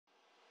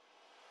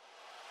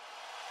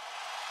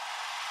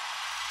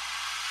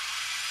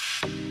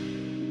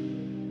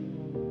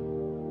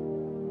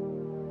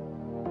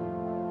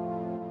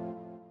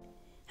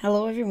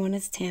Hello everyone,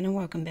 it's Tana.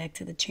 Welcome back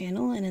to the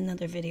channel and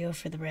another video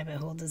for the Rabbit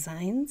Hole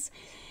Designs.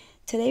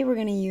 Today we're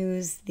going to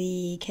use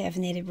the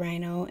Caffeinated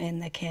Rhino and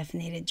the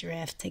Caffeinated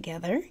Giraffe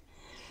together.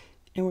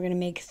 And we're going to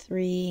make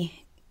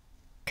three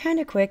kind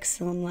of quick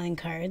slimline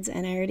cards.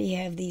 And I already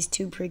have these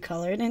two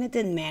pre-colored, and it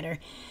didn't matter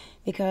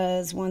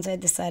because once I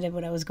decided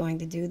what I was going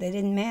to do, they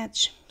didn't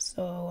match.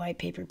 So I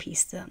paper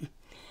pieced them.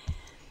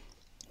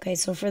 Okay,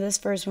 so for this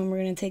first one,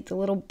 we're going to take the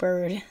little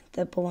bird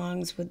that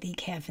belongs with the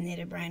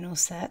Caffeinated Rhino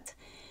set.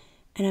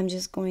 And I'm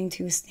just going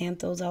to stamp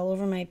those all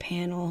over my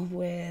panel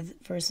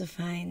with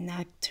VersaFine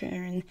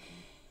Nocturne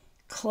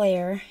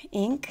Clair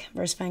ink.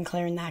 VersaFine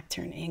Clair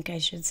Nocturne ink, I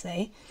should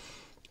say.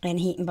 And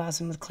heat emboss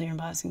them with clear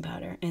embossing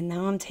powder. And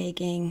now I'm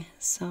taking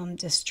some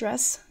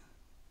Distress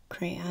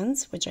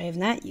crayons, which I have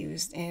not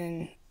used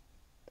in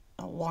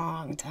a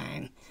long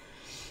time.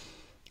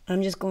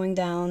 I'm just going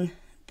down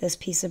this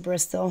piece of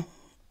Bristol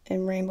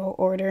in rainbow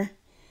order.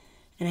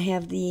 And I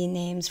have the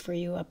names for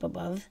you up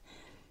above.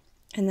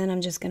 And then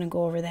I'm just going to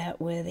go over that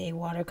with a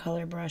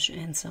watercolor brush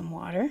and some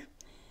water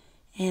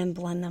and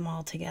blend them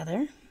all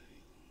together.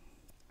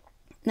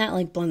 Not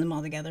like blend them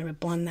all together, but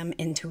blend them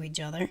into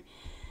each other.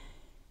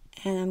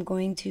 And I'm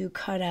going to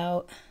cut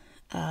out,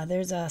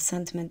 there's a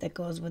sentiment that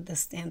goes with the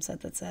stamp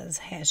set that says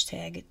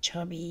hashtag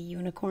chubby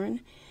unicorn.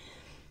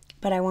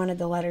 But I wanted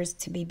the letters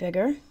to be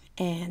bigger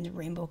and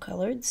rainbow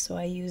colored, so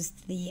I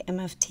used the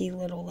MFT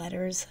little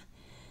letters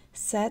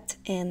set,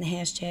 and the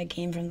hashtag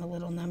came from the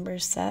little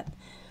numbers set.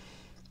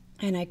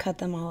 And I cut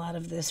them all out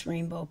of this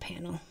rainbow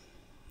panel.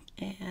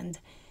 And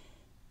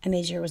I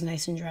made sure it was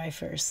nice and dry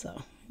first,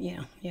 so, you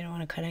know, you don't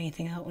want to cut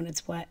anything out when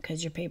it's wet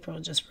because your paper will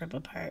just rip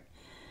apart.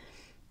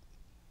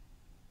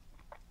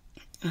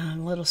 A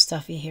little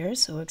stuffy here,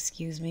 so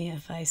excuse me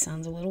if I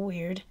sound a little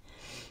weird.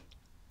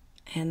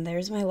 And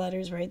there's my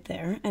letters right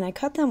there. And I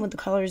cut them with the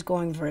colors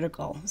going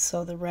vertical.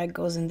 So the red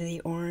goes into the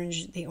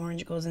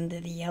orange goes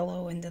into the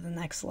yellow, into the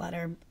next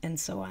letter, and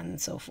so on and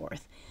so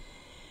forth.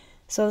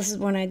 So this is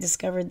when I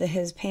discovered that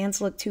his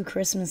pants looked too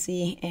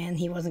Christmassy and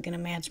he wasn't going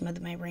to match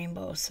with my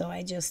rainbow. So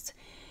I just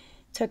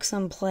took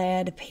some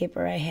plaid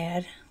paper I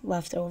had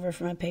left over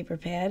from a paper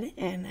pad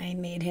and I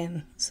made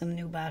him some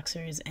new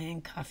boxers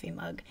and coffee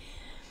mug.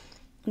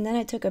 And then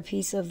I took a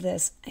piece of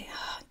this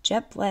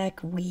jet black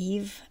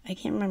weave. I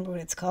can't remember what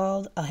it's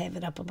called. I'll have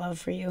it up above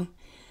for you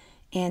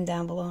and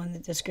down below in the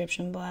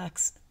description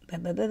box. I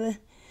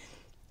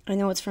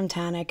know it's from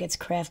Tonic. It's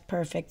Craft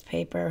Perfect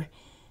paper.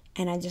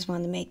 And I just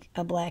wanted to make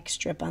a black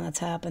strip on the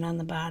top and on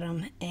the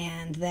bottom.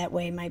 And that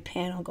way my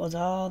panel goes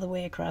all the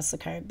way across the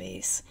card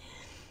base.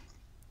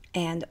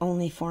 And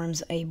only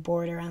forms a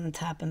border on the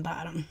top and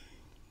bottom.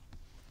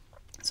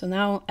 So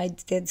now I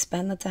did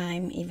spend the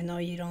time, even though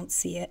you don't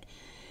see it,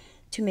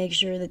 to make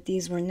sure that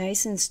these were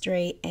nice and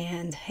straight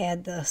and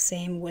had the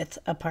same width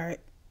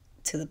apart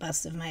to the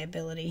best of my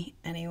ability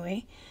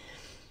anyway.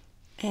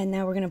 And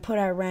now we're going to put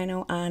our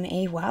rhino on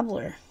a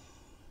wobbler.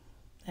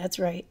 That's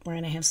right, we're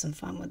going to have some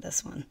fun with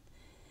this one.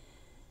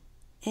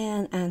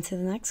 And on to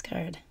the next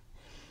card.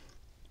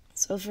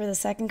 So for the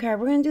second card,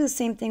 we're going to do the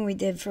same thing we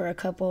did for a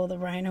couple of the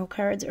rhino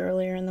cards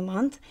earlier in the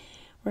month.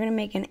 We're going to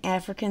make an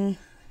African,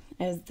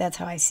 that's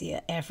how I see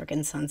it,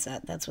 African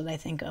sunset. That's what I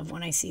think of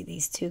when I see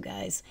these two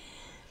guys.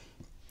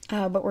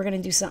 But we're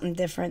going to do something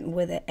different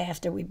with it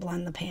after we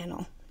blend the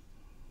panel.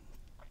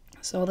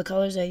 So the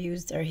colors I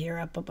used are here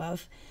up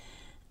above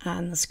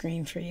on the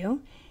screen for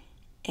you.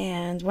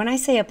 And when I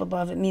say up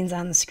above, it means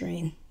on the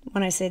screen.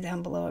 When I say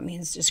down below, it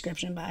means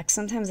description box.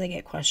 Sometimes I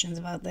get questions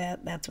about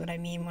that. That's what I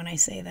mean when I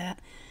say that.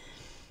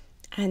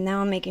 And now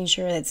I'm making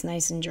sure that it's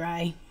nice and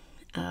dry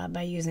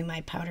by using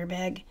my powder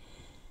bag.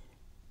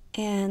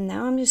 And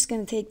now I'm just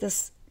going to take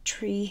this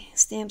tree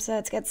stamp set.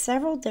 It's got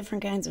several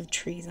different kinds of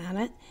trees on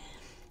it.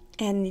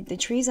 And the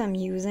trees I'm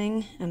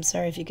using, I'm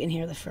sorry if you can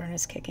hear the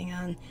furnace kicking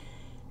on,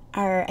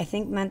 are, I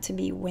think, meant to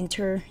be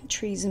winter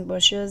trees and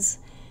bushes.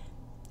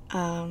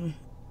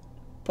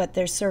 But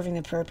they're serving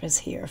the purpose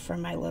here for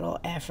my little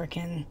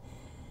African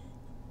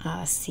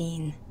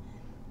scene.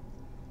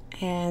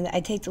 And I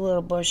take the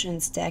little bush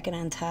and stack it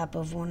on top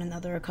of one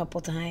another a couple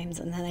times,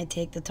 and then I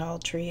take the tall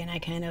tree and I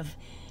kind of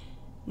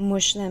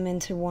mush them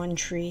into one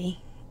tree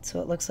so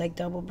it looks like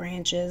double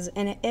branches.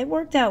 And it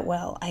worked out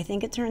well. I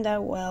think it turned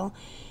out well,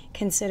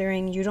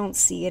 considering you don't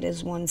see it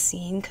as one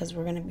scene because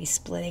we're going to be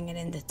splitting it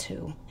into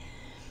two.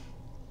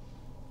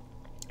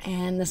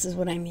 And this is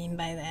what I mean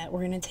by that.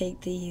 We're going to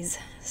take these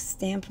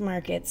Stamp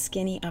Market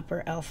Skinny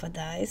Upper Alpha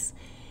dies,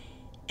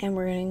 and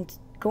we're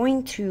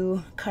going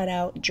to cut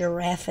out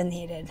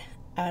Giraffinated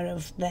out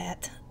of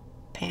that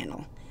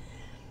panel.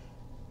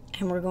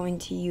 And we're going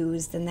to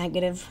use the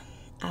negative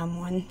on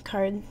one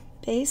card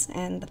base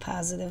and the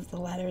positive,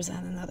 the letters,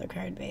 on another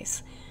card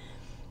base.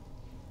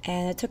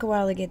 And it took a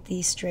while to get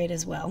these straight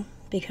as well,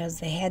 because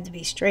they had to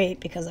be straight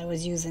because I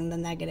was using the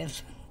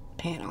negative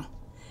panel.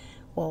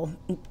 Well,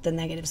 the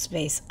negative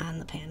space on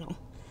the panel.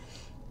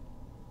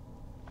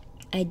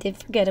 I did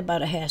forget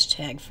about a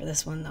hashtag for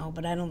this one though,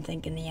 but I don't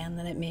think in the end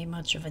that it made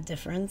much of a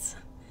difference.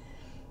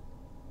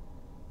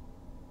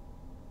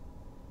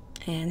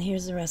 And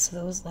here's the rest of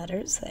those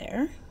letters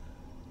there.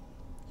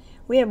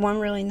 We had one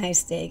really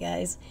nice day,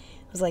 guys.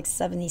 It was like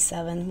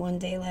 77 one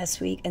day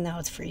last week, and now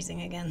it's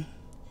freezing again.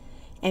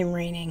 And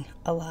raining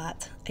a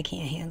lot. I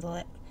can't handle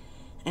it.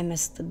 I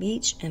miss the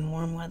beach and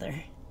warm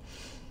weather.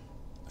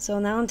 So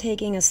now I'm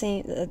taking the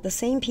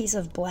same piece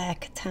of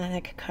black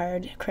tonic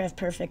card, Craft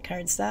Perfect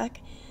cardstock.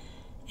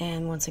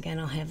 And once again,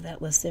 I'll have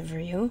that listed for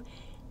you.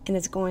 And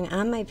it's going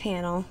on my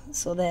panel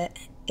so that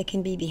it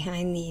can be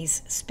behind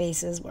these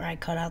spaces where I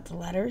cut out the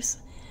letters.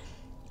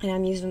 And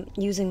I'm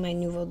using my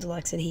Nuvo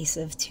Deluxe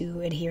adhesive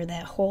to adhere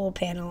that whole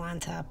panel on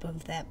top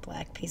of that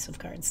black piece of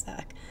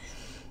cardstock.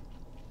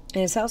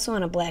 And it's also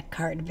on a black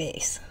card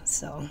base.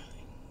 So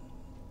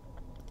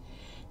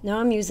now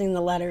I'm using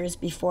the letters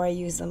before I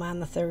use them on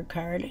the third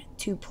card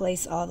to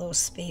place all those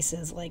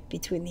spaces, like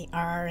between the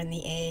R and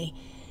the A,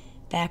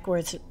 back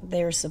where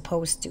they're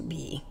supposed to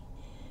be,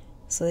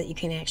 so that you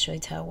can actually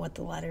tell what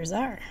the letters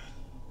are.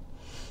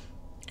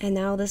 And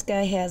now this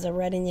guy has a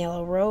red and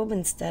yellow robe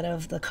instead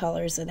of the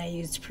colors that I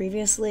used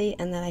previously,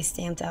 and then I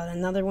stamped out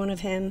another one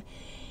of him,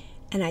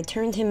 and I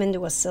turned him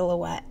into a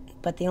silhouette,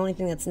 but the only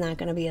thing that's not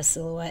going to be a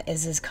silhouette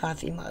is his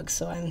coffee mug.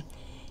 So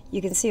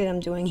you can see what I'm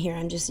doing here.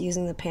 I'm just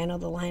using the panel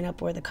to line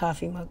up where the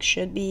coffee mug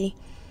should be,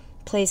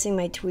 placing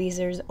my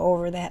tweezers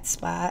over that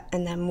spot,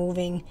 and then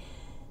moving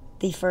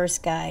the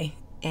first guy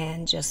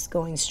and just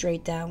going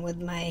straight down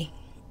with my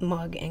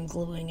mug and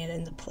gluing it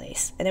into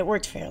place. And it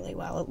worked fairly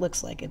well. It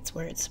looks like it's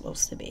where it's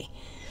supposed to be.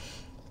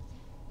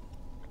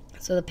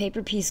 So the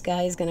paper piece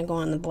guy is going to go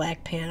on the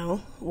black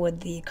panel with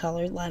the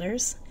colored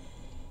letters,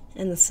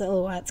 and the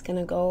silhouette's going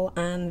to go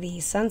on the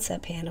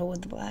sunset panel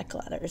with the black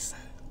letters.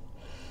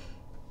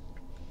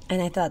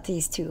 And I thought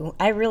these two,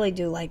 I really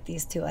do like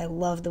these two. I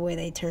love the way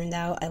they turned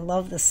out. I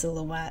love the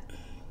silhouette.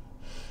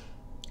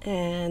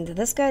 And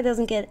this guy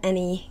doesn't get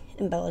any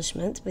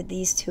embellishment, but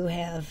these two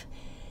have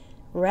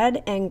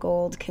red and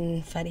gold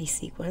confetti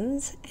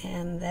sequins.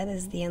 And that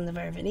is the end of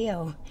our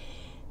video.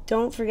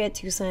 Don't forget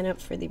to sign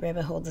up for the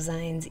Rabbit Hole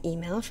Designs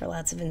email for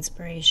lots of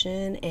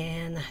inspiration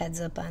and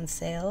heads up on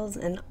sales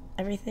and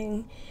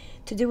everything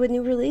to do with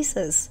new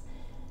releases.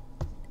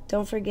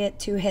 Don't forget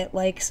to hit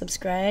like,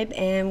 subscribe,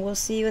 and we'll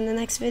see you in the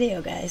next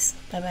video, guys.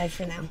 Bye-bye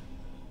for now.